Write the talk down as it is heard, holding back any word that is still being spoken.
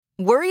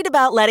Worried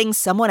about letting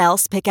someone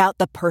else pick out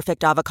the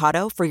perfect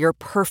avocado for your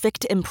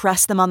perfect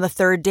impress them on the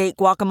third date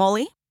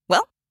guacamole?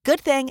 Well, good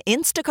thing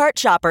Instacart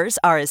shoppers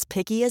are as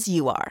picky as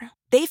you are.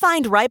 They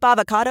find ripe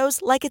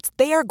avocados like it's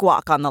their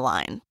guac on the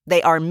line.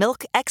 They are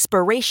milk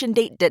expiration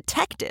date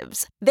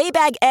detectives. They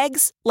bag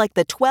eggs like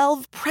the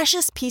 12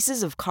 precious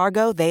pieces of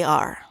cargo they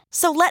are.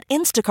 So let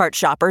Instacart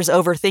shoppers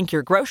overthink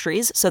your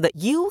groceries so that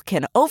you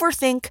can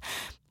overthink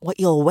what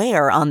you'll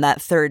wear on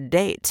that third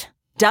date.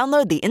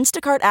 Download the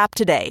Instacart app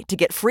today to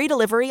get free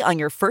delivery on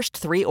your first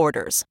 3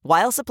 orders,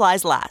 while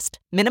supplies last.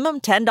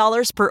 Minimum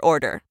 $10 per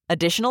order.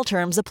 Additional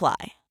terms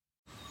apply.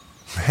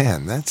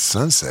 Man, that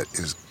sunset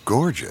is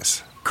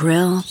gorgeous.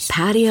 Grill,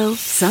 patio,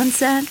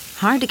 sunset.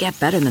 Hard to get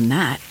better than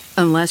that.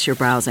 Unless you're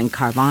browsing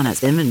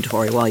Carvana's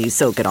inventory while you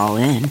soak it all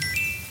in.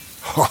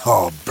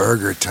 Oh,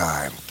 burger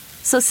time.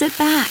 So sit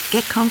back,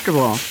 get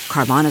comfortable.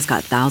 Carvana's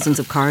got thousands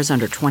of cars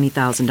under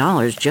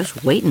 $20,000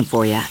 just waiting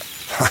for you.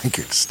 I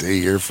could stay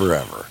here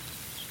forever.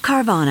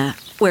 Carvana,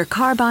 where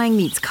car buying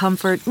meets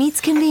comfort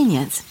meets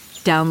convenience.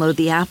 Download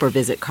the app or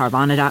visit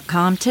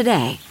Carvana.com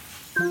today.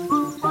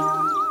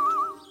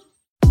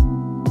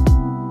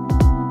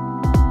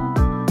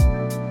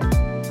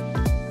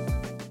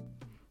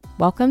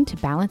 Welcome to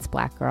Balanced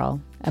Black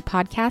Girl, a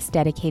podcast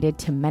dedicated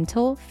to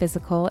mental,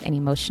 physical, and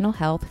emotional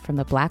health from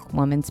the Black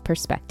woman's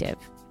perspective.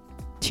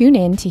 Tune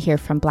in to hear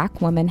from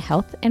Black woman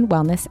health and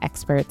wellness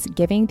experts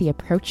giving the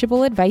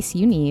approachable advice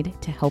you need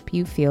to help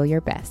you feel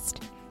your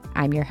best.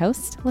 I'm your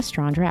host,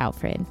 Lestrandra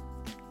Alfred.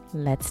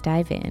 Let's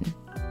dive in.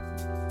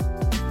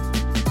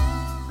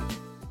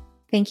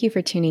 Thank you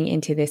for tuning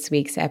into this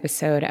week's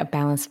episode of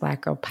Balanced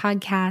Black Girl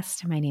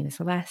podcast. My name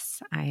is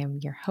Les. I am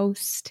your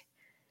host.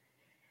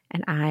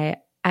 And I,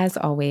 as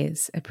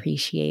always,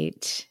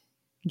 appreciate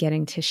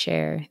getting to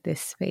share this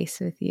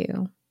space with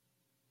you.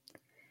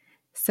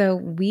 So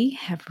we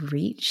have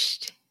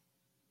reached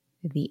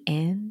the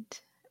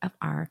end of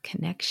our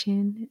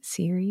connection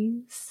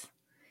series.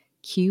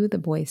 Cue the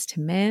Boys to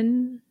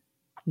Men.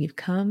 We've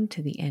come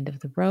to the end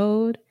of the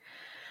road.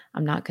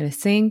 I'm not going to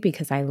sing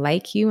because I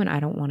like you and I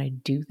don't want to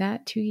do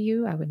that to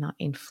you. I would not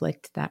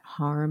inflict that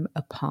harm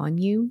upon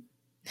you.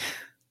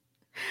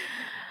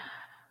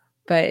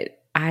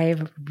 But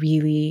I've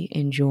really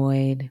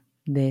enjoyed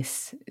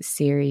this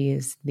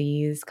series,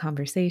 these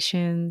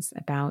conversations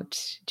about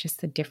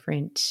just the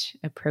different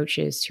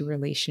approaches to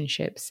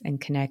relationships and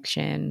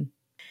connection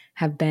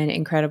have been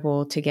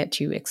incredible to get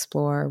to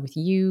explore with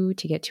you,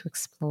 to get to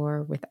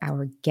explore with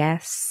our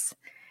guests.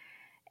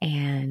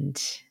 And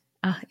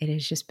it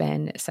has just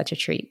been such a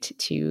treat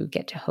to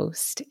get to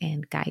host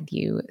and guide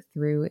you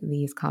through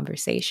these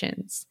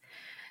conversations.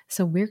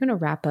 So we're going to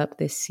wrap up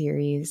this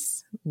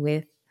series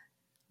with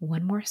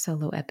one more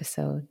solo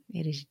episode.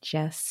 It is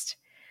just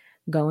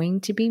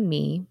going to be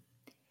me.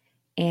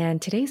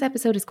 And today's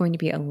episode is going to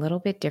be a little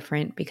bit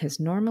different because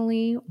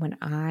normally when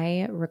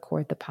I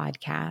record the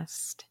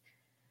podcast,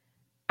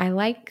 I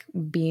like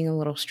being a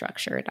little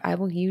structured. I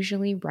will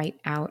usually write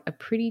out a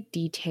pretty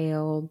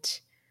detailed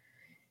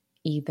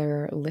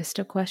either list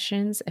of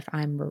questions if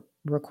I'm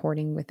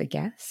recording with a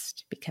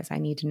guest, because I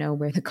need to know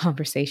where the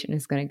conversation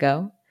is going to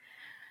go.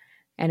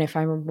 And if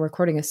I'm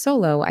recording a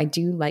solo, I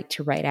do like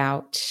to write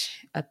out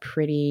a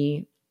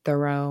pretty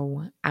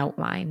thorough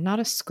outline, not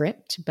a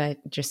script, but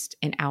just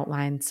an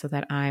outline so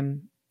that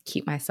I'm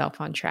keep myself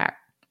on track.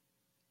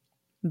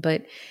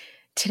 But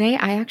today,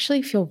 I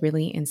actually feel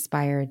really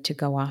inspired to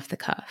go off the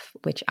cuff,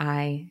 which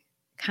I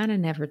kind of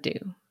never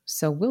do.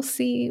 So we'll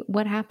see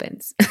what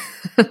happens.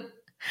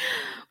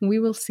 We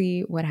will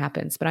see what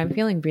happens. But I'm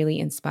feeling really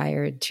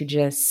inspired to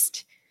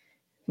just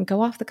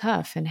go off the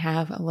cuff and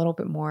have a little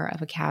bit more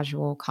of a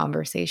casual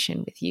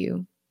conversation with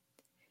you.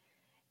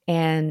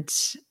 And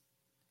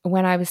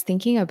when I was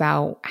thinking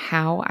about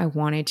how I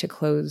wanted to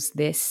close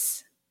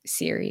this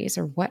series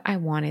or what I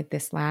wanted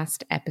this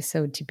last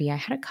episode to be, I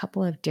had a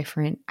couple of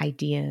different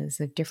ideas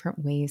of different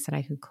ways that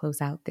I could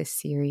close out this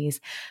series.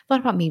 I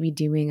thought about maybe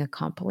doing a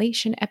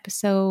compilation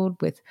episode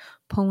with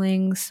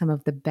pulling some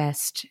of the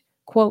best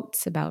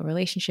quotes about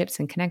relationships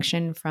and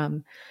connection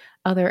from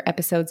other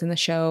episodes in the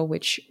show,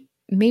 which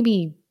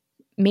maybe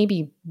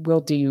we'll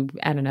do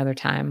at another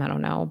time. I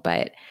don't know.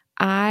 But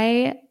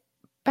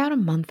about a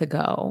month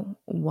ago,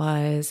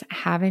 was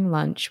having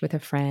lunch with a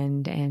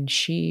friend, and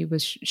she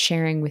was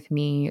sharing with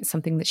me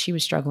something that she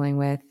was struggling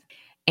with.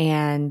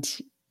 And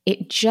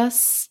it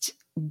just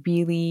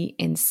really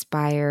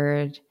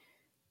inspired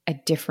a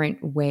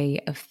different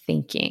way of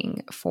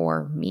thinking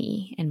for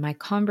me. And my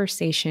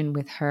conversation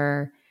with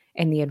her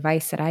and the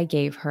advice that I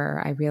gave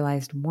her, I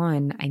realized,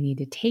 one, I need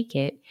to take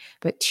it,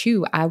 but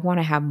two, I want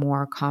to have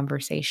more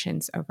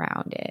conversations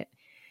around it.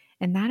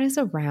 And that is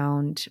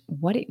around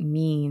what it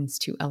means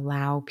to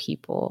allow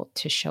people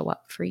to show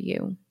up for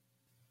you.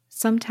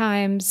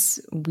 Sometimes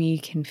we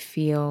can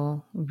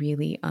feel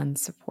really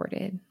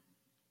unsupported.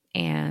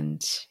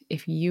 And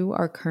if you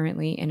are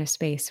currently in a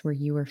space where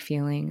you are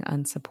feeling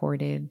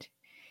unsupported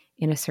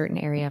in a certain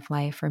area of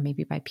life, or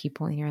maybe by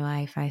people in your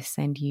life, I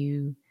send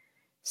you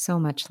so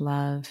much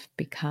love,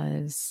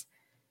 because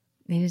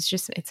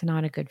it's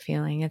not a good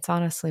feeling. It's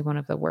honestly one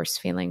of the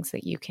worst feelings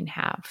that you can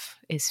have,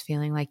 is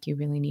feeling like you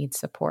really need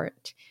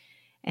support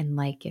and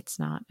like it's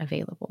not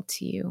available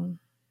to you.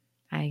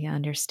 I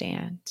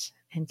understand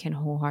and can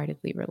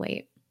wholeheartedly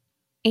relate.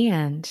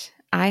 And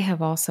I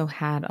have also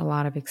had a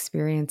lot of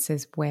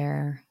experiences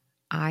where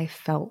I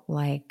felt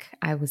like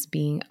I was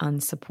being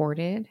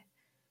unsupported.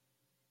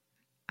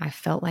 I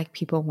felt like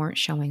people weren't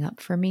showing up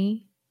for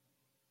me.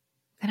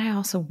 Then I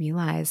also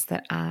realized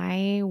that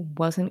I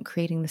wasn't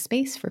creating the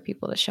space for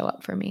people to show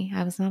up for me.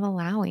 I was not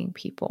allowing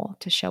people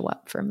to show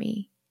up for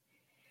me.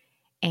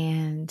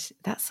 And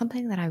that's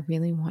something that I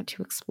really want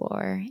to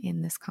explore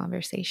in this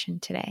conversation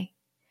today.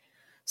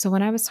 So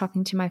when I was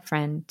talking to my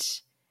friend,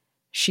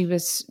 she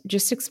was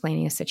just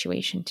explaining a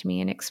situation to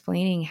me and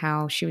explaining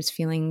how she was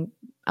feeling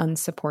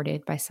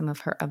unsupported by some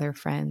of her other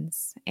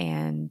friends.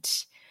 And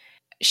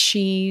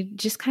she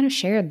just kind of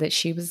shared that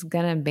she was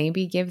going to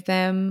maybe give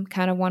them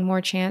kind of one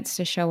more chance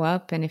to show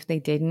up. And if they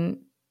didn't,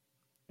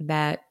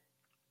 that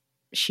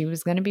she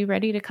was going to be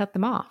ready to cut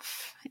them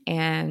off.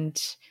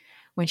 And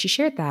when she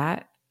shared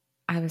that,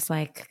 I was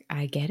like,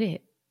 I get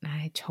it.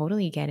 I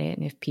totally get it.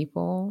 And if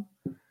people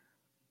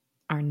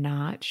are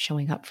not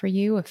showing up for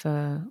you, if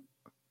a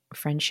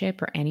friendship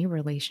or any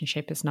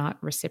relationship is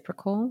not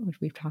reciprocal,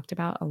 which we've talked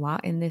about a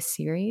lot in this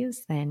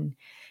series, then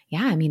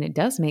yeah, I mean, it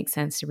does make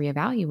sense to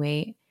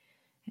reevaluate.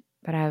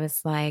 But I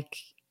was like,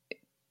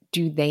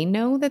 do they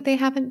know that they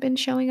haven't been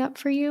showing up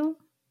for you?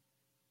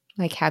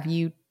 Like, have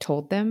you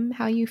told them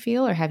how you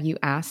feel, or have you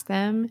asked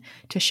them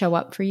to show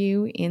up for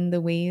you in the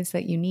ways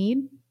that you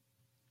need?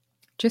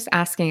 Just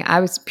asking.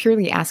 I was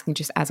purely asking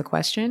just as a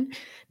question,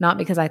 not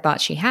because I thought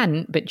she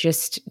hadn't, but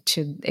just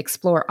to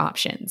explore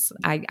options.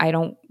 I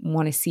don't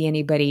want to see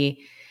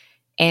anybody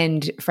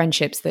end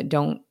friendships that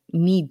don't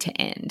need to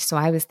end. So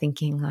I was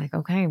thinking like,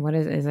 okay,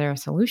 is there a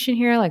solution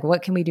here? Like,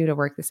 what can we do to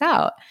work this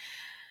out?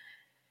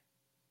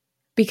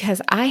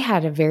 Because I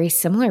had a very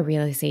similar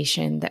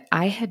realization that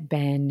I had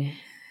been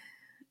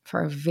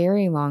for a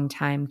very long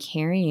time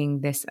carrying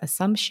this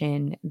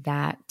assumption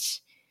that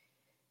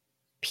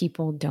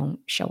people don't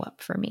show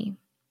up for me.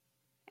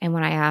 And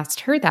when I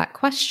asked her that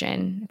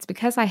question, it's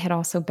because I had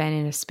also been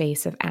in a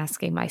space of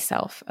asking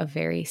myself a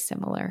very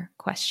similar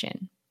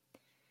question.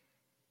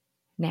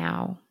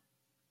 Now,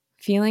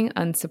 feeling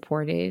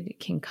unsupported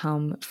can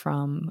come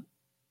from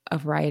a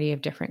variety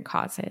of different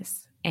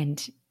causes,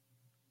 and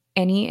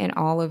any and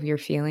all of your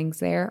feelings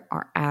there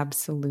are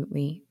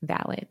absolutely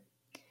valid.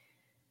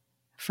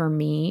 For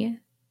me,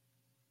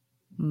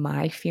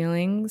 my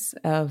feelings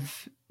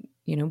of,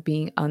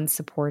 being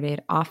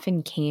unsupported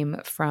often came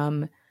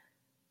from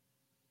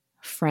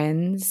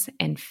friends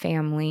and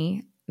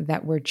family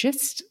that were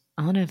just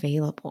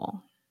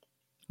unavailable,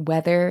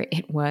 whether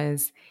it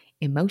was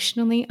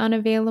emotionally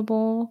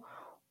unavailable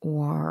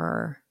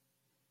or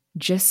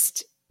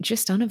just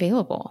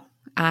unavailable.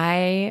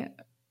 I,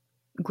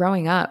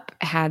 growing up,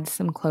 had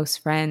some close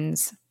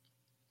friends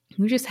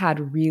who just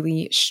had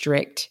really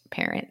strict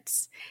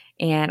parents.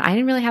 And I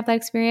didn't really have that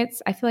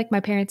experience. I feel like my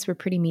parents were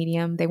pretty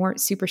medium. They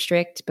weren't super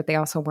strict, but they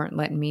also weren't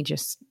letting me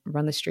just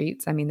run the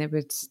streets. I mean, there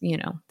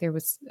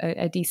was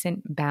a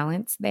decent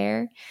balance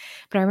there.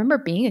 But I remember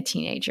being a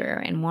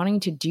teenager and wanting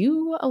to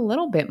do a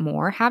little bit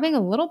more, having a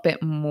little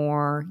bit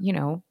more,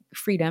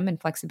 freedom and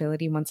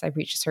flexibility once I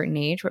reached a certain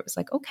age, where it was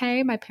like,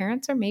 okay, my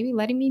parents are maybe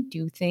letting me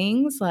do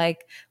things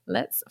like,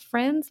 let's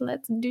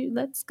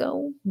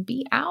go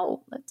be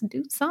out. Let's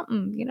do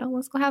something,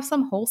 let's go have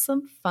some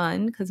wholesome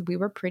fun, because we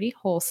were pretty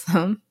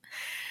wholesome.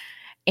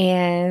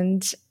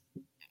 And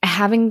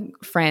having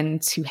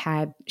friends who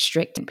had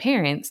strict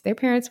parents, their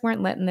parents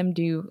weren't letting them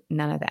do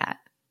none of that.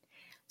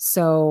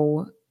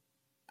 So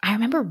I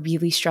remember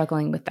really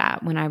struggling with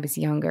that when I was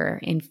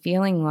younger and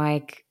feeling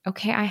like,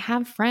 okay, I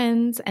have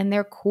friends and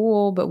they're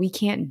cool, but we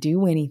can't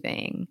do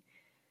anything.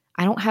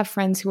 I don't have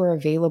friends who are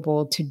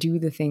available to do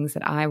the things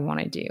that I want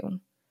to do.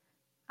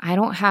 I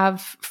don't have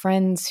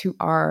friends who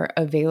are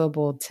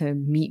available to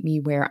meet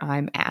me where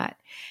I'm at.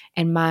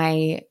 And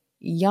my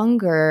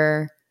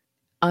younger,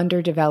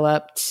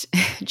 underdeveloped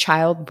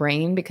child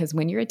brain, because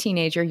when you're a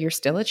teenager, you're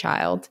still a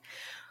child,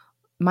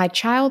 my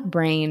child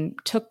brain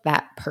took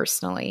that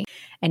personally.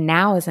 And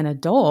now as an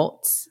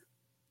adult,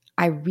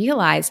 I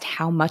realized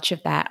how much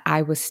of that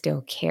I was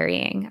still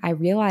carrying. I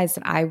realized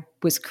that I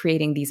was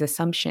creating these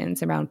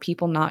assumptions around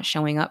people not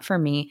showing up for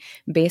me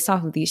based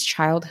off of these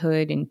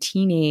childhood and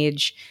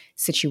teenage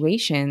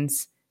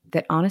situations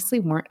that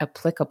honestly weren't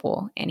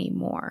applicable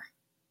anymore.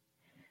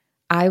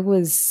 I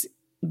was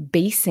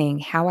basing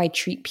how I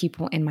treat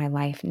people in my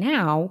life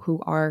now who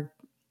are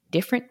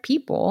different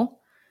people,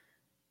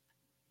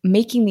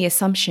 making the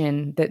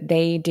assumption that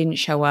they didn't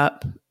show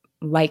up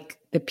like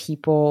the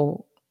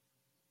people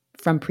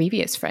from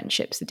previous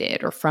friendships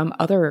did, or from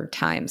other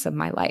times of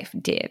my life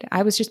did.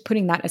 I was just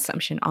putting that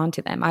assumption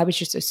onto them. I was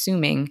just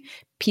assuming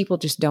people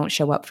just don't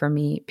show up for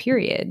me,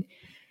 period.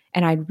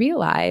 And I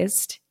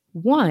realized,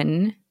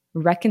 one,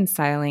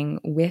 reconciling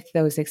with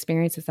those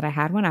experiences that I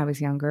had when I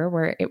was younger,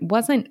 where it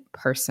wasn't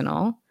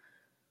personal.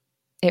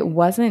 It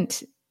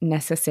wasn't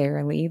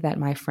necessarily that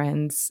my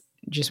friends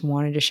just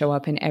wanted to show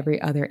up in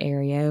every other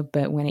area.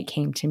 But when it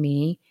came to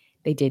me,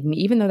 they didn't,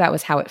 even though that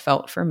was how it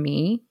felt for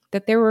me,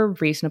 that there were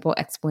reasonable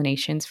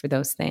explanations for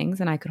those things.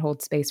 And I could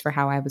hold space for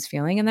how I was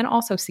feeling and then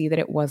also see that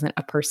it wasn't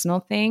a personal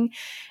thing.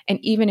 And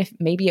even if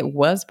maybe it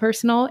was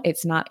personal,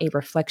 it's not a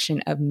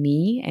reflection of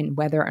me and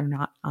whether or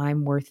not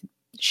I'm worth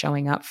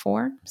showing up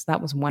for. So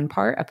that was one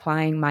part,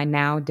 applying my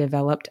now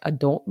developed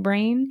adult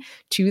brain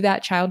to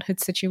that childhood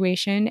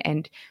situation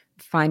and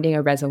finding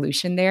a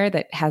resolution there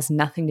that has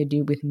nothing to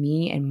do with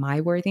me and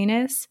my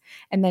worthiness.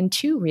 And then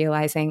two,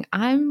 realizing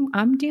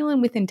I'm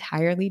dealing with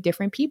entirely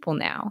different people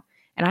now.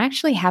 And I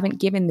actually haven't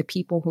given the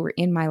people who are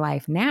in my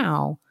life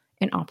now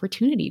an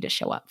opportunity to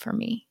show up for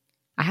me.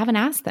 I haven't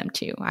asked them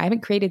to. I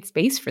haven't created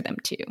space for them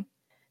to.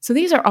 So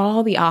these are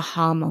all the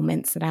aha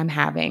moments that I'm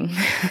having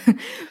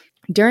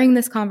during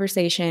this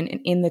conversation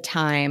and in the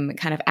time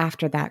kind of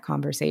after that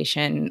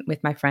conversation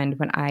with my friend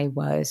when I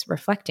was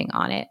reflecting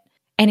on it.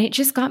 And it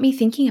just got me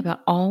thinking about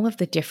all of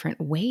the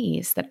different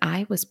ways that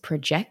I was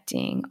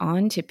projecting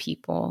onto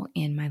people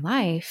in my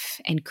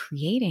life and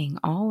creating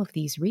all of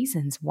these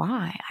reasons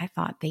why I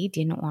thought they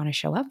didn't want to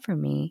show up for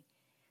me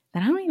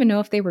that I don't even know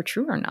if they were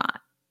true or not.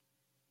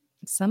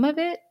 Some of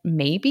it,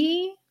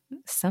 maybe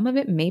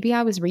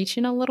I was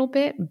reaching a little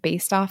bit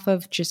based off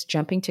of just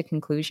jumping to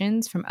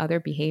conclusions from other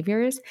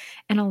behaviors.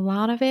 And a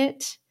lot of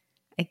it,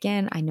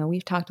 again, I know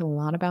we've talked a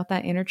lot about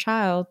that inner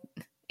child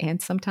and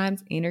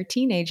sometimes inner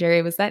teenager.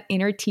 It was that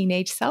inner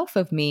teenage self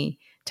of me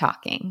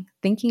talking,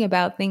 thinking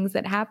about things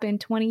that happened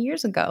 20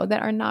 years ago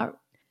that are not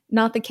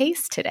the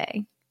case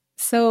today.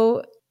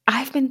 So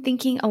I've been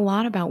thinking a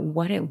lot about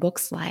what it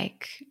looks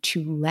like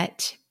to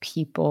let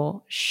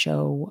people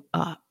show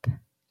up,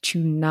 to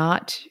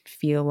not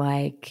feel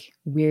like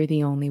we're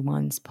the only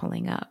ones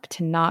pulling up,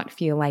 to not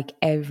feel like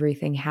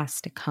everything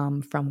has to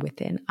come from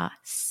within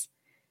us.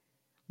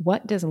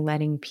 What does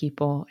letting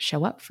people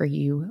show up for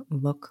you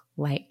look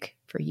like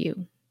for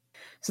you?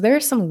 So there are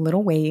some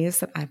little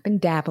ways that I've been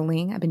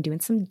dabbling. I've been doing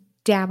some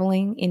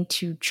dabbling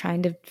into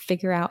trying to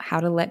figure out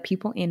how to let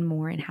people in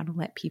more and how to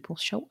let people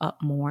show up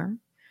more.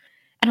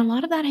 And a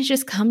lot of that has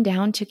just come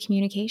down to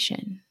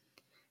communication.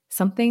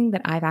 Something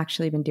that I've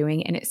actually been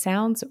doing, and it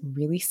sounds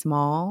really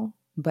small,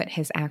 but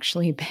has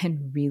actually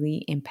been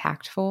really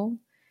impactful,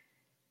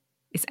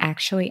 is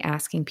actually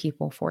asking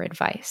people for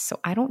advice. So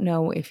I don't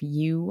know if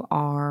you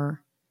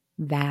are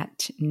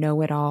that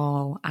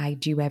know-it-all, I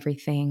do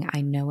everything,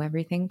 I know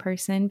everything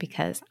person,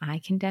 because I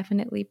can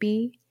definitely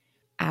be.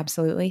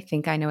 Absolutely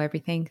think I know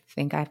everything,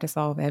 think I have to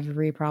solve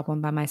every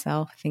problem by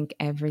myself, think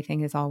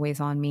everything is always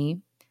on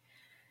me.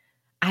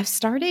 I've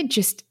started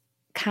just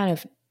kind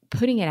of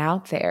putting it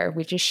out there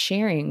with just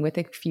sharing with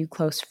a few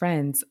close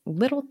friends,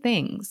 little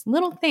things,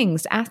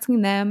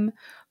 asking them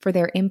for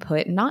their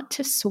input, not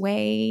to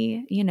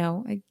sway,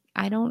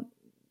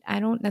 I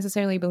don't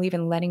necessarily believe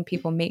in letting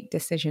people make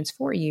decisions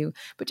for you,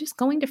 but just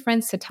going to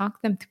friends to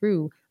talk them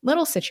through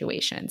little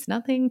situations,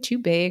 nothing too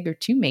big or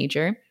too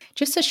major,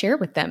 just to share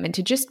with them and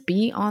to just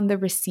be on the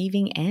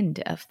receiving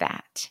end of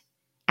that.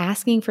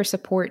 Asking for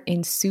support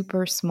in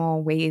super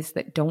small ways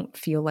that don't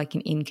feel like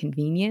an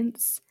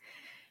inconvenience,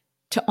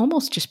 to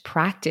almost just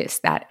practice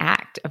that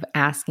act of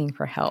asking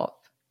for help.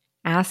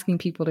 Asking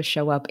people to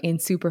show up in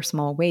super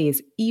small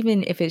ways,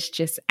 even if it's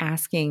just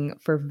asking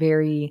for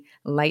very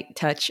light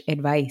touch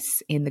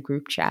advice in the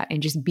group chat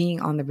and just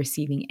being on the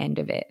receiving end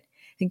of it.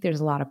 I think there's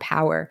a lot of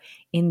power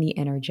in the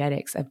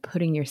energetics of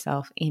putting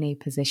yourself in a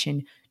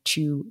position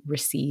to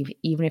receive,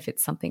 even if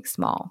it's something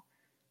small.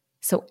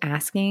 So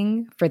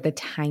asking for the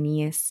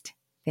tiniest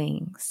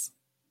things,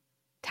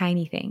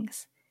 tiny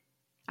things.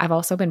 I've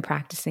also been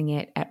practicing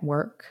it at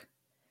work,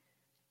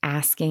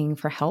 asking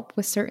for help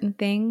with certain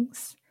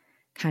things,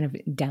 kind of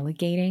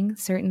delegating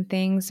certain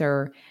things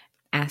or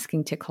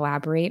asking to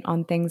collaborate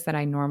on things that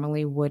I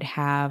normally would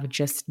have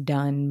just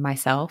done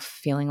myself,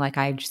 feeling like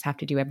I just have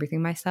to do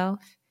everything myself.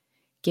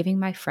 Giving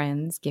my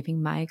friends,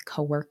 giving my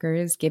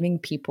coworkers, giving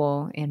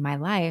people in my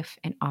life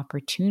an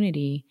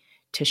opportunity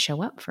to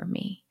show up for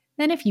me.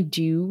 Then if you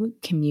do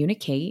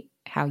communicate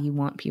how you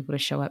want people to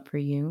show up for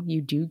you,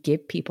 you do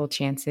give people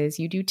chances,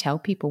 you do tell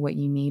people what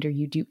you need, or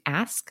you do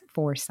ask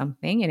for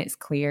something and it's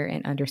clear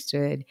and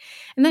understood.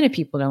 And then if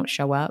people don't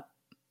show up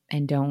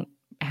and don't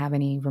have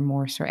any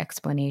remorse or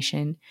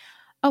explanation,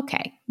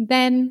 okay,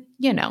 then,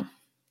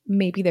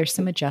 maybe there's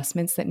some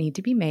adjustments that need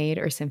to be made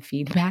or some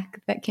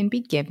feedback that can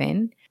be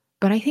given.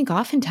 But I think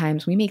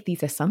oftentimes we make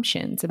these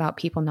assumptions about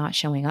people not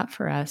showing up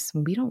for us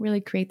when we don't really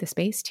create the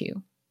space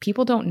to.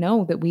 People don't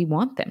know that we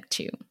want them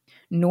to,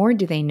 nor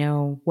do they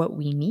know what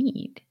we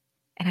need.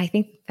 And I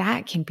think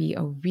that can be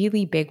a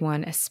really big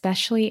one,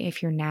 especially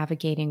if you're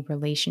navigating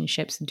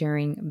relationships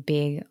during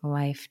big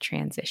life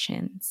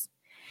transitions.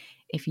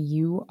 If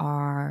you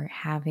are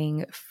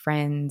having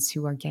friends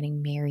who are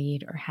getting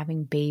married or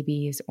having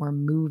babies or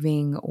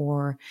moving,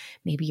 or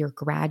maybe you're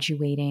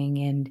graduating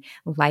and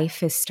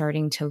life is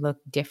starting to look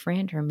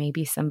different, or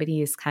maybe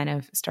somebody is kind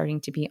of starting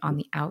to be on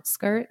the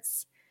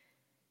outskirts,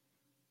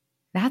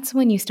 that's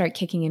when you start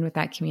kicking in with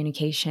that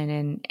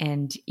communication.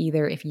 And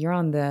either if you're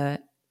on the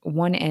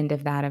one end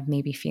of that, of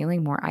maybe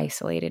feeling more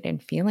isolated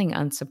and feeling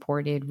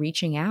unsupported,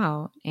 reaching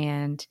out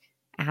and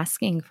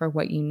asking for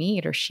what you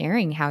need or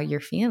sharing how you're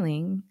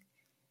feeling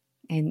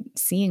and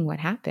seeing what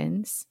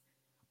happens.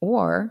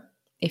 Or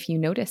if you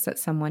notice that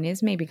someone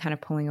is maybe kind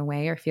of pulling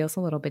away or feels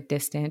a little bit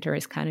distant or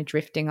is kind of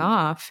drifting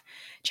off,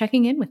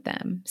 checking in with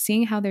them,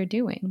 seeing how they're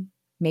doing.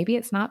 Maybe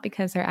it's not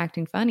because they're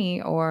acting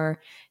funny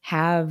or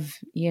have,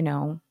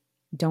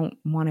 don't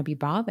want to be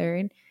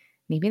bothered.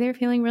 Maybe they're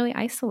feeling really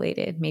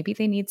isolated. Maybe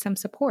they need some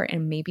support,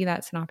 and maybe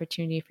that's an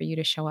opportunity for you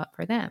to show up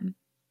for them.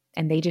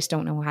 And they just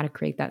don't know how to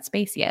create that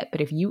space yet.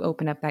 But if you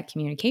open up that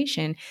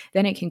communication,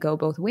 then it can go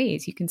both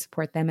ways. You can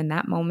support them in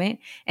that moment,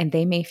 and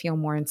they may feel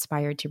more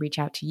inspired to reach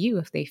out to you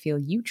if they feel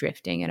you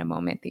drifting in a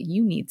moment that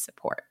you need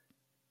support.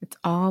 It's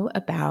all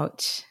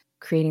about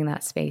creating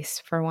that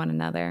space for one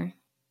another,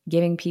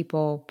 giving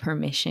people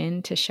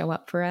permission to show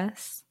up for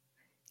us,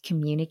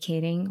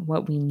 communicating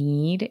what we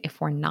need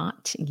if we're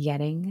not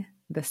getting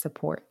the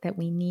support that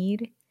we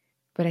need.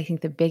 But I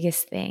think the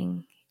biggest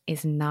thing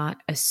is not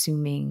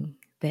assuming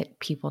that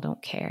people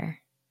don't care,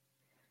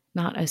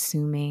 not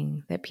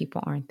assuming that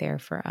people aren't there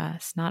for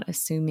us, not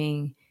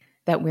assuming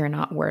that we're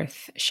not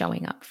worth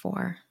showing up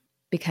for,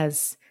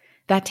 because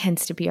that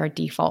tends to be our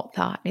default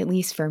thought, at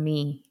least for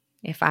me.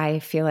 If I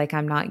feel like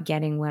I'm not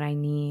getting what I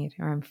need,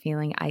 or I'm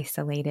feeling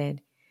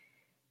isolated,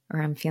 or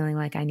I'm feeling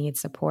like I need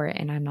support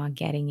and I'm not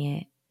getting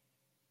it,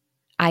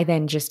 I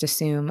then just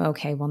assume,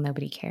 okay, well,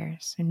 nobody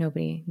cares, or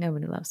nobody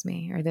loves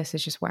me, or this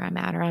is just where I'm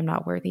at, or I'm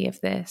not worthy of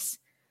this.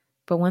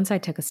 But once I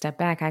took a step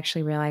back, I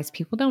actually realized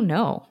people don't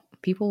know.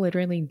 People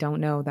literally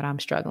don't know that I'm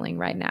struggling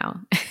right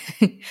now.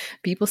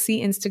 People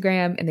see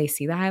Instagram and they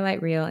see the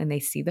highlight reel and they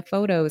see the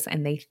photos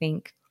and they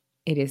think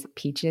it is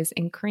peaches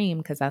and cream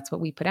because that's what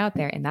we put out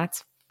there. And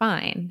that's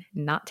fine.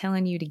 I'm not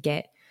telling you to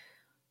get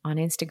on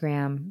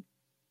Instagram,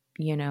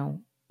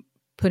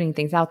 putting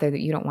things out there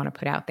that you don't want to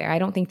put out there. I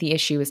don't think the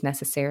issue is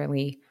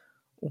necessarily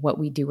what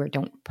we do or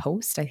don't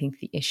post. I think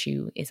the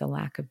issue is a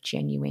lack of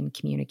genuine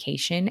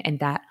communication and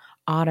that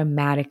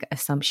automatic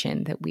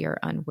assumption that we are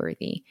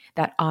unworthy,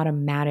 that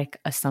automatic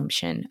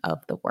assumption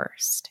of the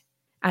worst.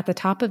 At the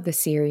top of the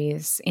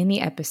series, in the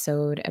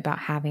episode about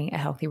having a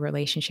healthy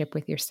relationship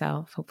with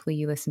yourself, hopefully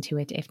you listen to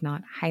it. If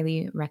not,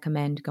 highly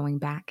recommend going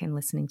back and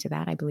listening to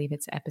that. I believe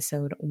it's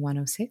episode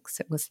 106.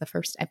 It was the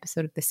first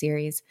episode of the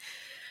series.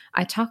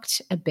 I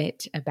talked a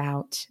bit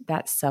about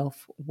that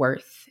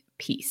self-worth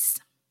piece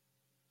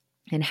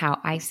and how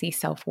I see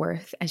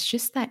self-worth as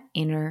just that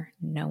inner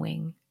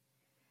knowing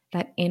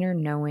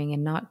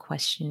and not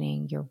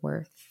questioning your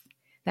worth,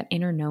 that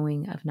inner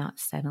knowing of not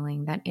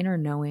settling, that inner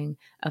knowing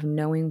of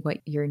knowing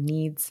what your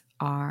needs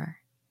are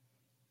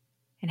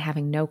and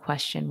having no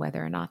question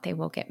whether or not they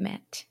will get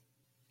met.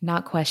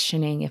 Not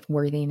questioning if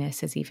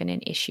worthiness is even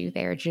an issue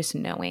there, just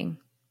knowing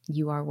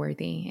you are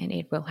worthy and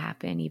it will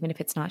happen, even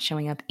if it's not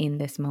showing up in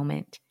this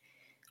moment.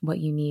 What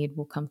you need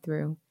will come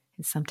through.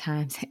 And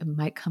sometimes it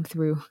might come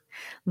through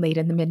late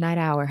in the midnight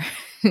hour,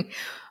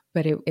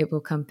 but it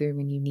will come through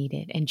when you need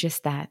it. And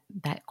just that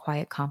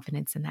quiet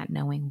confidence and that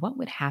knowing, what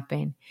would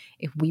happen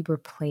if we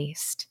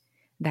replaced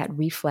that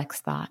reflex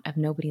thought of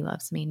nobody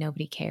loves me,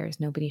 nobody cares,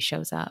 nobody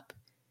shows up,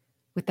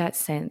 with that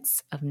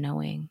sense of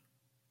knowing,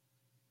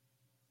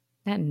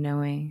 that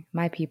knowing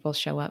my people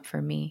show up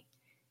for me.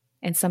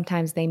 And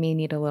sometimes they may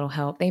need a little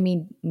help. They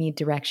may need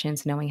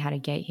directions, knowing how to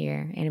get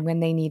here. And when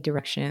they need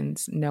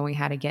directions, knowing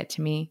how to get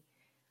to me,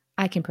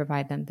 I can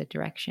provide them the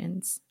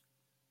directions.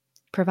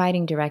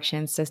 Providing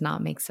directions does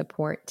not make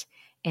support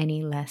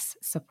any less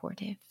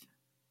supportive.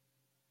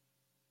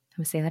 I'm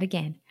going to say that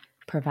again.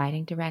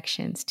 Providing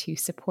directions to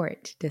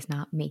support does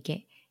not make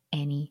it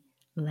any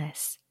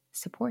less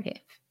supportive.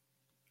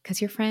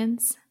 Because your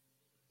friends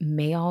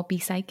may all be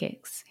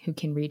psychics who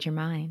can read your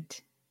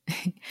mind.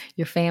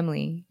 Your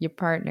family, your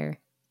partner,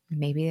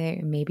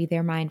 maybe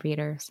they're mind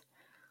readers.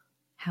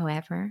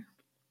 However,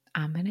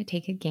 I'm going to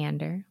take a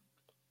gander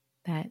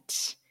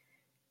that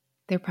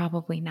they're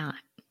probably not.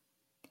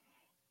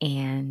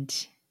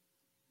 And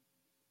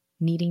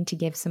needing to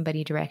give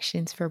somebody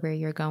directions for where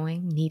you're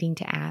going, needing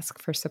to ask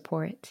for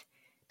support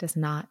does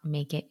not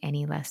make it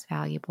any less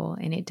valuable,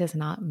 and it does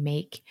not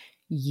make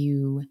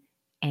you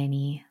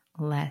any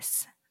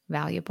less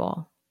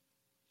valuable.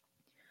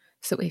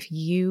 So if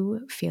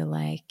you feel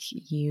like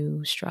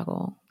you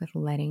struggle with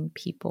letting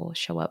people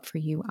show up for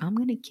you, I'm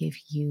going to give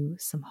you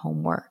some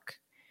homework.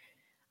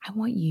 I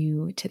want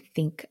you to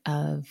think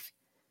of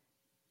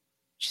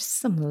just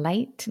some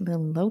light,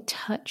 low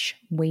touch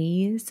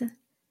ways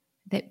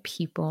that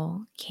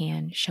people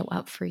can show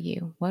up for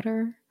you. What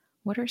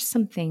are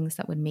some things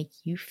that would make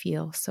you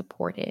feel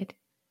supported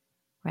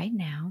right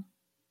now?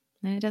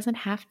 And it doesn't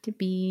have to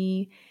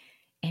be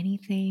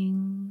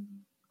anything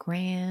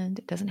grand.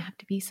 It doesn't have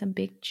to be some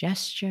big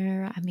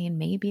gesture. I mean,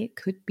 maybe it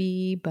could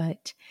be,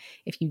 but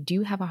if you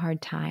do have a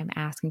hard time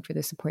asking for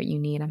the support you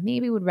need, I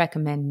maybe would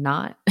recommend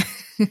not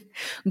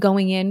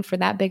going in for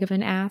that big of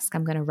an ask.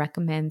 I'm going to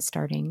recommend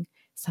starting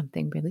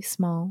something really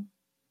small,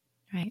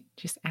 right?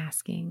 Just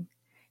asking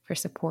for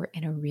support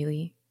in a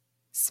really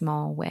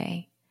small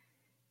way.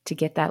 to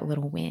get that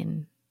little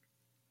win.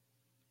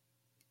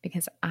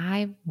 Because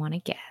I want to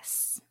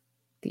guess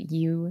that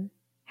you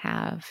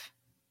have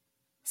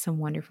some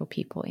wonderful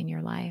people in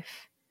your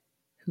life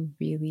who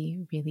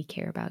really, really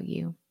care about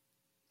you.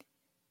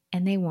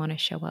 And they want to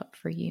show up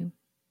for you.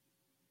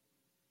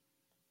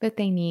 But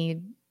they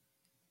need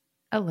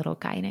a little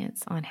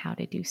guidance on how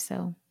to do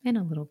so and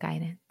a little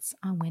guidance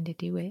on when to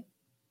do it.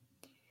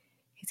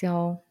 Because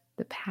y'all,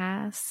 the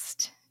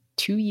past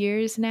 2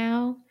 years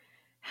now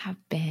have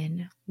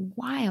been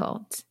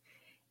wild.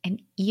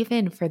 And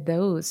even for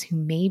those who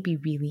may be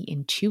really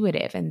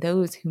intuitive and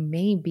those who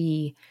may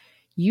be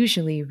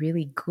usually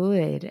really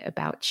good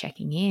about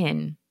checking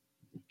in,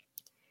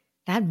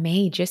 that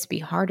may just be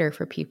harder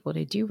for people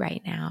to do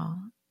right now.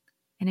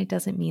 And it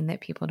doesn't mean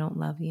that people don't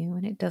love you,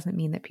 and it doesn't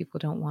mean that people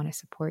don't want to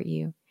support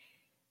you,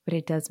 but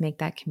it does make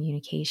that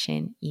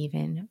communication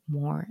even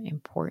more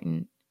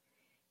important.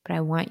 But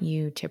I want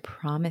you to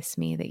promise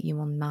me that you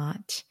will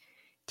not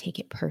take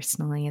it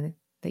personally,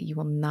 that you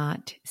will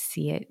not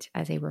see it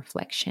as a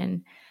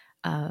reflection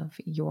of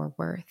your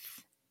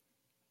worth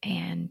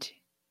and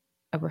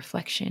a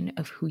reflection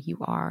of who you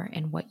are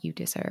and what you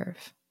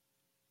deserve.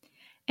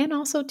 And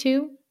also,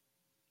 too,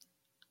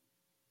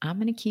 I'm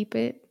going to keep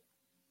it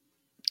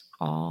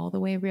all the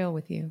way real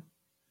with you.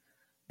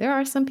 There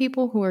are some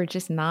people who are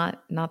just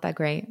not that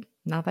great,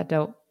 not that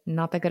dope,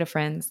 not that good of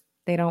friends.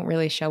 They don't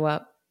really show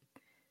up.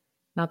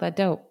 Not that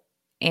dope.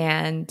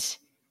 And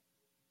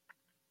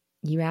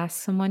you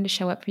ask someone to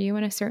show up for you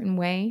in a certain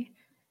way,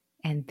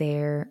 and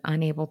they're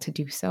unable to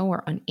do so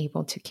or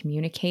unable to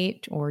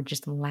communicate or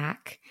just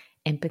lack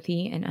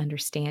empathy and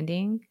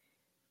understanding,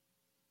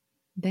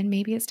 then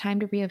maybe it's time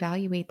to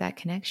reevaluate that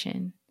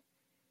connection.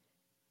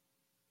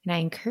 And I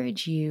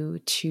encourage you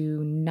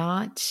to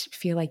not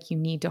feel like you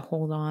need to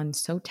hold on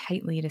so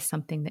tightly to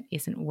something that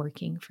isn't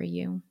working for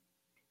you.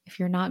 If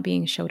you're not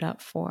being showed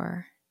up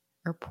for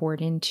or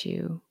poured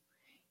into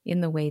in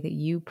the way that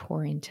you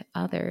pour into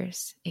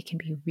others, it can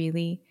be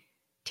really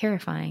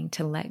terrifying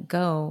to let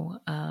go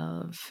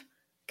of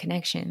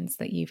connections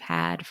that you've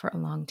had for a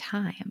long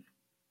time.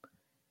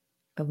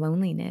 The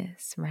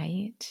loneliness,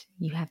 right?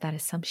 You have that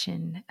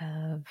assumption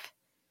of,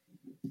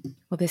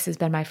 well, this has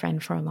been my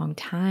friend for a long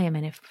time,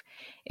 and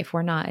if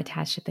we're not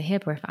attached at the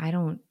hip, or if I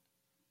don't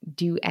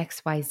do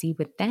X, Y, Z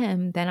with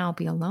them, then I'll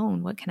be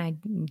alone. What can I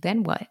do?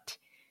 Then what?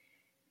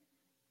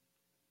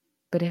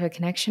 But if a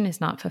connection is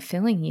not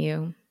fulfilling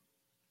you,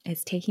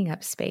 it's taking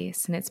up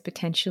space, and it's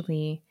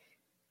potentially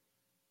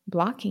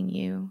blocking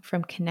you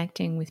from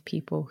connecting with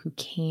people who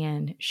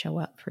can show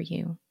up for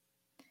you.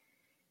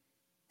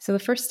 So the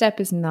first step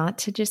is not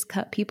to just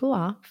cut people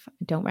off.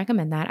 I don't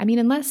recommend that. I mean,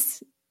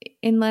 unless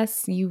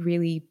you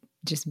really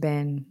just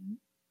been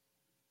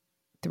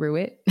through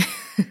it,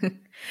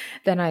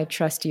 then I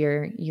trust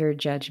your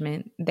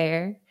judgment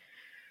there.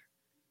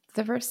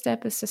 The first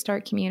step is to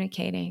start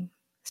communicating.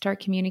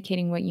 Start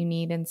communicating what you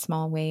need in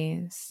small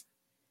ways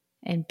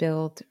and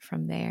build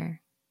from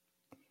there.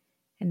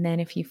 And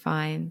then if you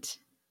find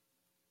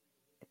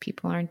that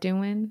people aren't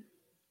doing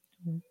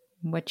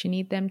what you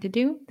need them to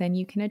do, then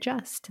you can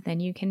adjust. Then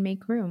you can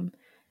make room.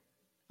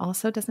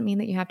 Also doesn't mean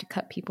that you have to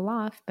cut people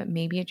off, but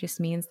maybe it just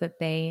means that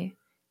they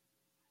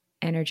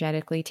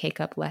energetically take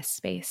up less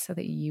space so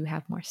that you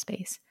have more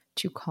space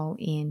to call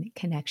in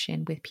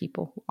connection with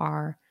people who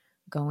are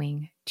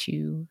going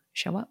to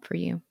show up for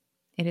you.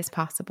 It is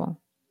possible.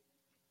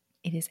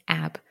 It is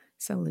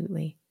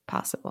absolutely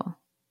possible.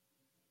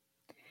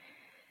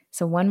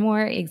 So one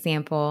more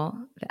example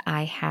that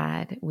I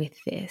had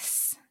with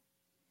this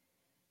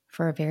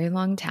for a very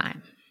long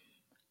time.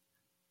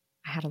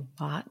 I had a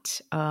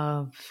lot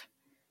of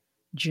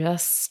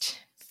just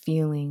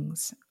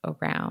feelings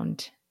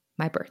around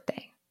my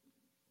birthday.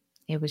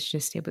 It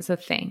was a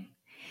thing.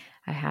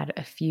 I had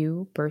a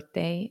few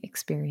birthday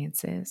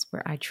experiences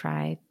where I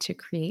tried to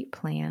create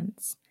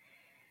plans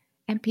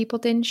and people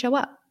didn't show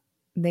up.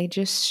 They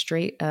just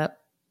straight up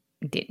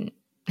didn't.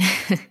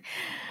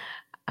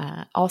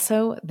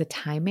 Also, the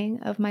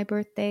timing of my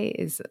birthday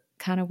is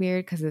kind of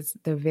weird because it's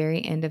the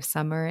very end of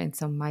summer. And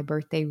so my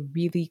birthday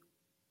really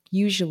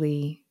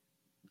usually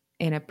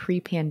in a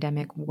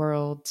pre-pandemic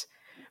world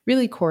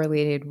really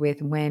correlated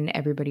with when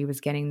everybody was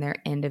getting their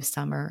end of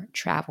summer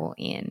travel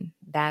in.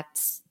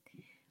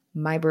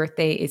 My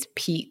birthday is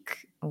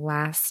peak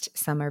last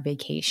summer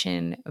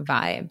vacation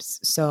vibes.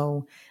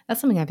 So that's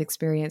something I've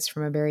experienced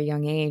from a very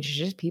young age,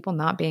 just people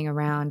not being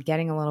around,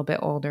 getting a little bit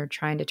older,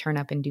 trying to turn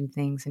up and do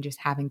things and just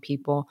having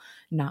people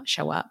not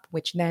show up,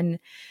 which then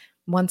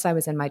once I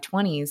was in my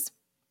 20s,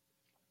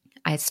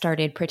 I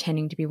started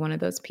pretending to be one of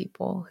those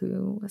people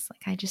who was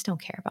like, I just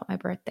don't care about my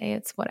birthday.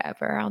 It's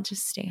whatever. I'll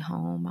just stay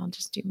home. I'll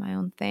just do my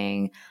own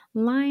thing.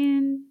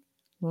 Lying.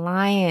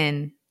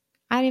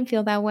 I didn't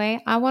feel that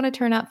way. I want to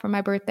turn up for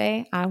my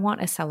birthday. I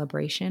want a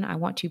celebration. I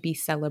want to be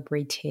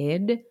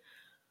celebrated.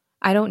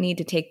 I don't need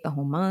to take the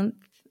whole month,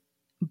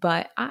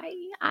 but I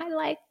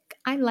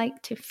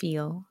like to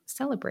feel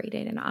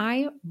celebrated. And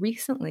I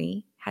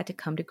recently had to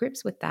come to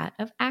grips with that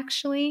of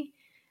actually,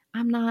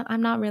 I'm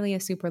not really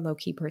a super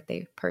low-key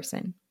birthday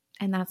person.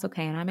 And that's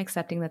okay. And I'm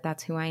accepting that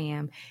that's who I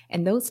am.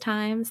 And those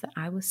times that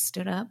I was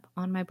stood up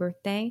on my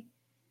birthday,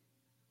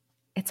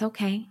 it's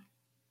okay.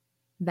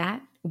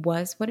 That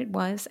was what it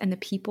was. And the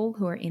people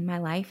who are in my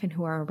life and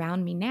who are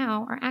around me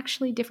now are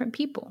actually different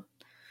people.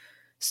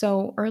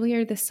 So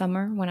earlier this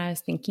summer, when I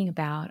was thinking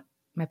about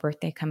my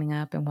birthday coming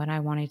up and what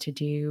I wanted to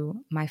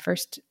do, my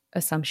first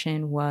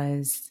assumption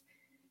was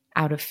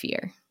out of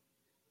fear.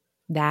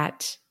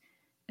 That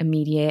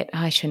immediate,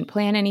 I shouldn't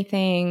plan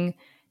anything.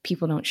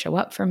 People don't show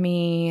up for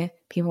me.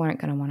 People aren't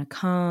going to want to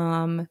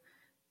come.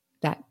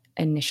 That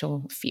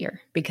initial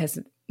fear, because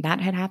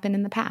that had happened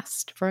in the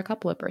past for a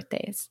couple of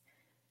birthdays.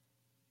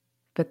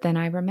 But then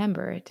I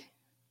remembered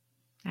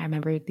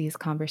these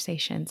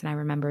conversations, and I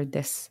remembered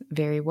this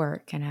very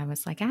work. And I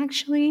was like,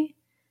 actually,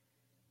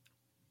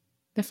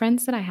 the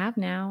friends that I have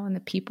now and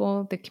the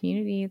people, the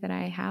community that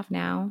I have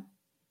now,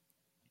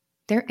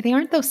 they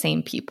aren't those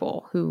same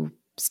people who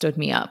stood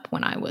me up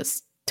when I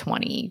was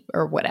 20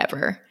 or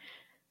whatever.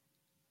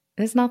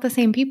 It's not the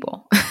same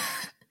people.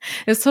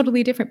 It's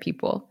totally different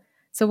people.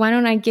 So why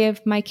don't I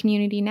give my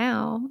community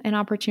now an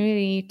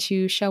opportunity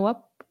to show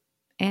up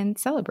and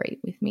celebrate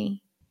with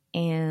me?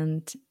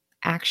 And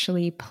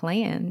actually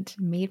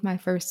made my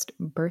first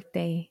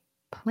birthday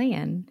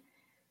plan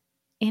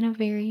in a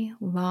very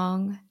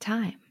long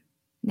time.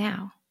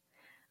 Now,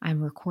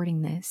 I'm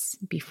recording this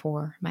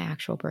before my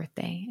actual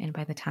birthday, and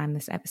by the time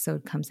this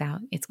episode comes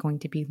out, it's going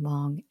to be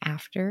long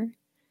after.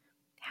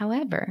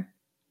 However,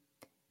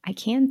 I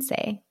can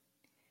say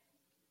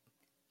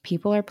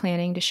people are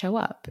planning to show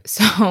up.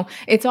 So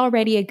it's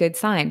already a good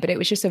sign, but it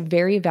was just a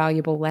very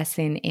valuable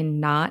lesson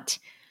in not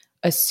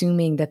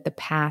assuming that the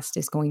past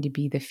is going to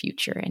be the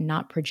future and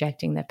not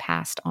projecting the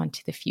past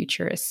onto the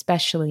future,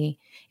 especially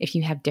if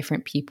you have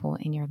different people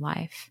in your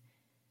life.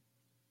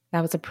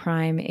 That was a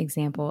prime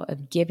example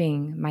of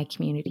giving my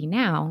community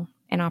now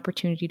an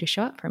opportunity to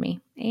show up for me.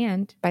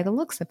 And by the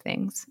looks of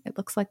things, it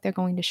looks like they're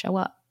going to show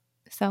up.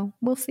 So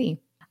we'll see.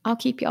 I'll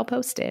keep y'all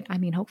posted. I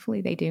mean,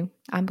 hopefully they do.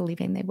 I'm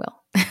believing they will.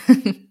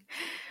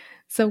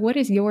 So what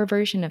is your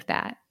version of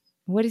that?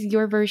 What is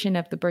your version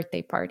of the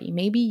birthday party?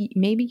 Maybe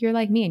you're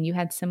like me and you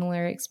had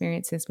similar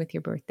experiences with your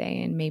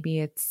birthday, and maybe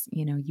it's,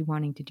 you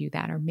wanting to do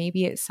that, or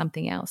maybe it's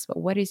something else. But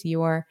what is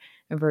your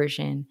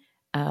version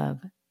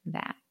of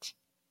that?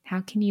 How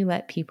can you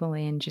let people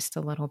in just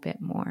a little bit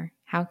more?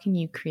 How can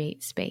you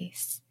create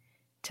space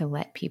to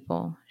let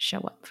people show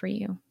up for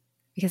you?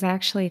 Because I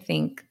actually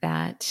think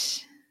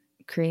that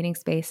creating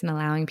space and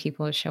allowing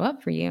people to show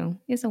up for you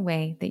is a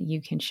way that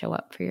you can show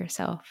up for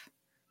yourself.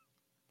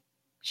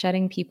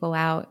 Shutting people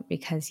out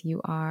because you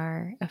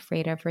are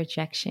afraid of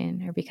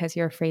rejection, or because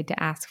you're afraid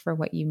to ask for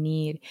what you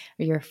need,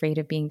 or you're afraid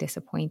of being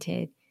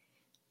disappointed,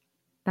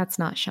 that's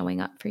not showing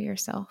up for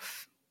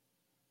yourself.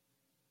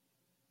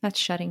 That's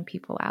shutting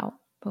people out.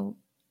 But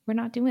we're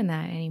not doing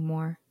that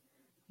anymore.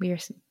 We are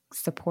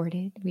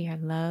supported. We are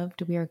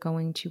loved. We are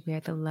going to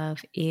where the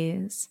love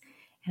is.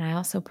 And I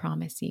also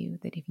promise you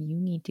that if you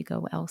need to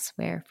go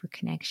elsewhere for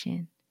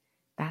connection,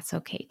 that's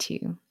okay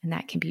too. And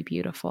that can be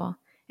beautiful.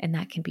 And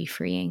that can be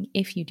freeing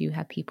if you do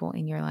have people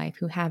in your life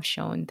who have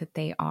shown that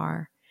they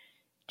are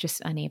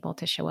just unable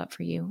to show up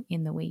for you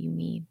in the way you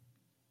need.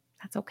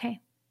 That's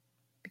okay.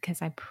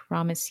 Because I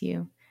promise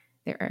you,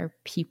 there are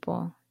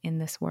people in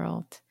this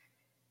world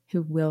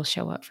who will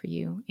show up for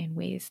you in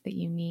ways that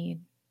you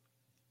need.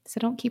 So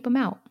don't keep them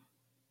out.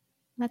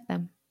 Let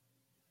them.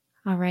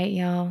 All right,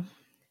 y'all.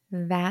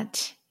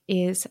 That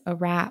is a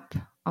wrap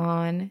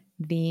on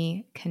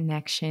the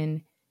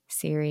Connection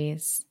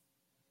series.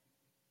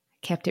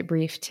 Kept it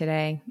brief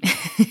today.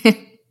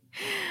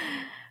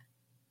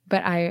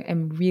 But I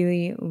am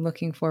really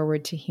looking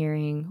forward to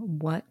hearing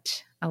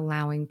what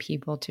allowing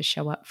people to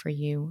show up for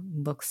you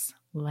looks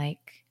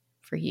like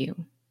for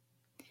you.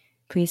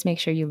 Please make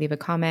sure you leave a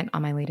comment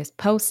on my latest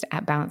post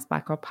at Balanced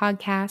Black Girl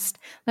Podcast.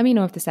 Let me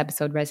know if this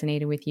episode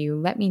resonated with you.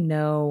 Let me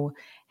know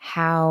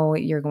how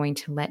you're going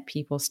to let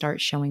people start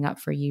showing up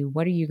for you.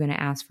 What are you going to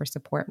ask for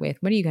support with?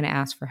 What are you going to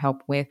ask for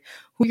help with?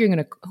 Who are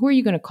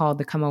you going to call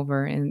to come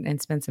over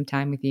and spend some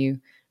time with you,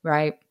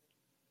 right?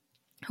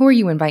 Who are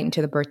you inviting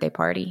to the birthday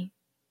party?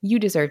 You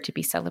deserve to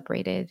be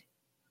celebrated.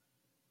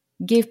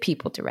 Give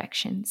people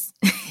directions.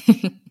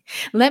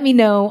 Let me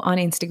know on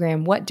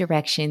Instagram what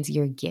directions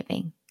you're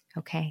giving,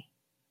 okay?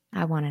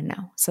 I want to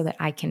know so that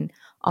I can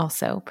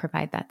also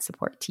provide that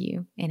support to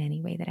you in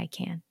any way that I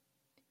can.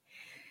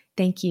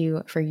 Thank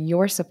you for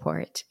your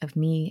support of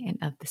me and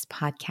of this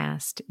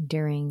podcast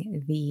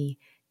during the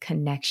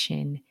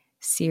Connection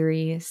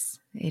series.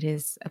 It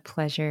is a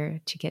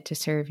pleasure to get to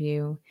serve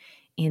you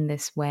in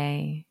this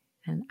way,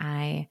 and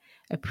I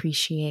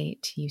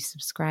appreciate you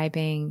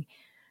subscribing,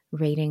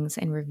 ratings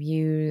and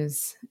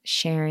reviews,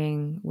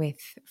 sharing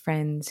with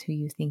friends who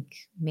you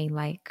think may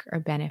like or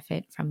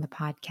benefit from the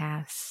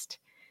podcast.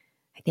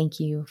 I thank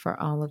you for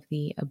all of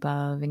the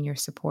above and your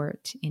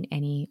support in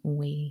any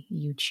way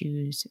you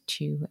choose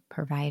to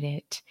provide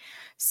it.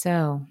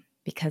 So,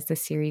 because the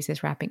series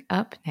is wrapping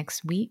up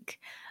next week,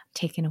 I'm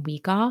taking a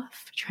week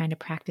off, trying to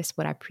practice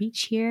what I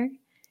preach here,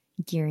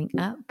 gearing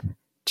up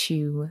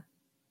to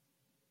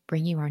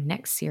bring you our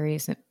next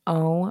series. And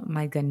oh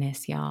my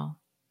goodness, y'all,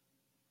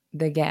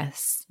 the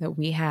guests that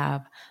we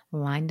have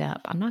lined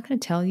up. I'm not going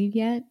to tell you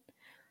yet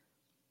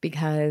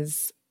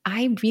because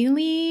I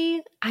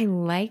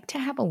like to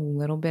have a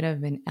little bit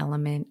of an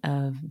element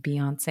of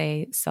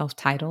Beyonce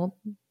self-titled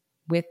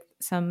with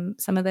some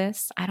of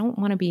this. I don't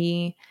want to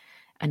be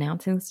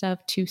announcing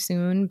stuff too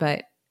soon,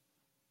 but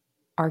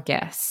our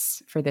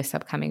guests for this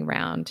upcoming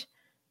round,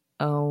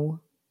 oh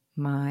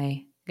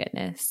my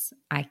goodness.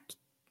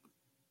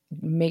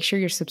 Make sure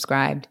you're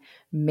subscribed.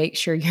 Make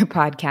sure your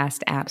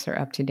podcast apps are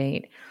up to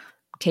date.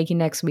 Taking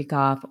next week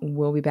off.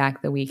 We'll be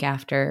back the week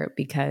after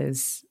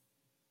because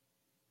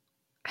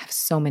I have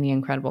so many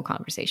incredible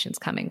conversations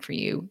coming for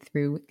you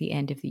through the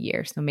end of the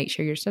year. So make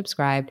sure you're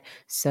subscribed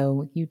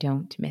so you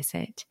don't miss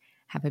it.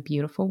 Have a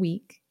beautiful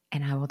week,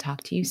 and I will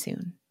talk to you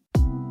soon.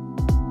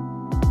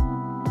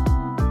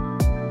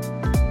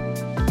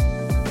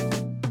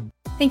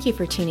 Thank you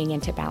for tuning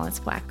into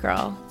Balanced Black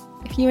Girl.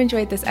 If you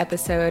enjoyed this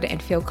episode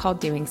and feel called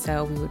doing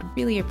so, we would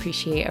really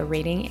appreciate a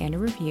rating and a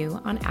review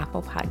on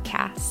Apple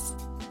Podcasts.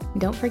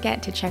 Don't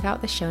forget to check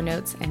out the show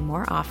notes and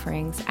more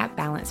offerings at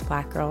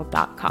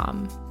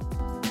balancedblackgirl.com.